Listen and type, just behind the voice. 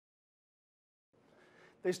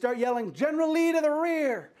They start yelling, "General Lee to the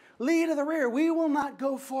rear! Lee to the rear! We will not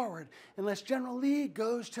go forward unless General Lee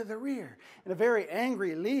goes to the rear." And a very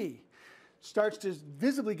angry Lee starts to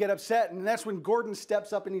visibly get upset, and that's when Gordon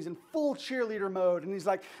steps up and he's in full cheerleader mode, and he's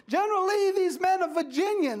like, "General Lee, these men are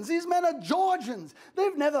Virginians, these men are Georgians.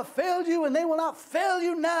 They've never failed you, and they will not fail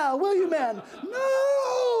you now, will you, men?" No!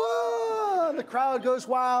 Ah! The crowd goes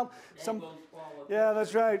wild. Yeah,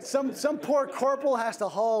 that's right. Some poor corporal has to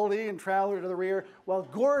haul Lee and Traveler to the rear, while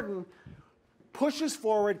Gordon pushes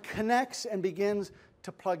forward, connects, and begins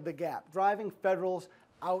to plug the gap, driving Federals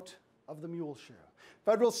out of the mule shoe.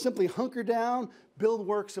 Federals simply hunker down, build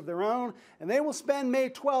works of their own, and they will spend May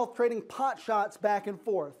 12th trading pot shots back and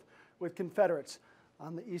forth with Confederates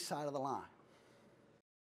on the east side of the line.